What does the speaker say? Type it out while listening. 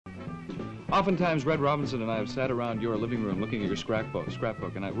Oftentimes, Red Robinson and I have sat around your living room looking at your scrapbook,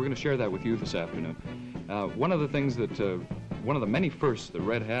 and we're going to share that with you this afternoon. One of the things that, one of the many firsts that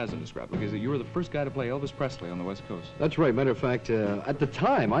Red has in his scrapbook is that you were the first guy to play Elvis Presley on the West Coast. That's right. Matter of fact, at the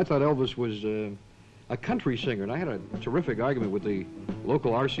time, I thought Elvis was a country singer, and I had a terrific argument with the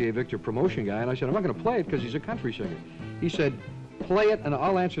local RCA Victor promotion guy, and I said, I'm not going to play it because he's a country singer. He said, play it and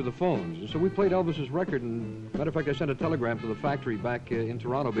I'll answer the phones. And so we played Elvis's record, and matter of fact, I sent a telegram to the factory back in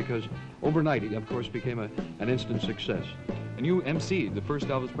Toronto because overnight he, of course, became an instant success. And you emceed the first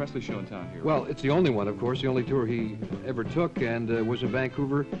Elvis Presley show in town here. Well, it's the only one, of course, the only tour he ever took, and was in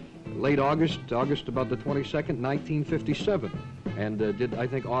Vancouver late August about the 22nd, 1957. And did, I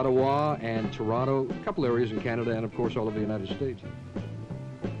think, Ottawa and Toronto, a couple areas in Canada, and, of course, all of the United States.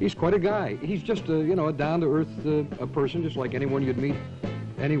 He's quite a guy. He's just, you know, a down-to-earth a person, just like anyone you'd meet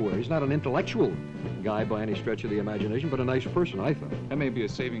anywhere. He's not an intellectual guy by any stretch of the imagination, but a nice person, I thought. That may be a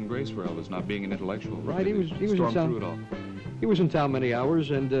saving grace for Elvis, not being an intellectual. Right, he was in town. town. Through it all. He was in town many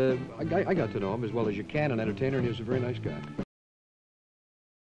hours, and I got to know him as well as you can, an entertainer, and he was a very nice guy.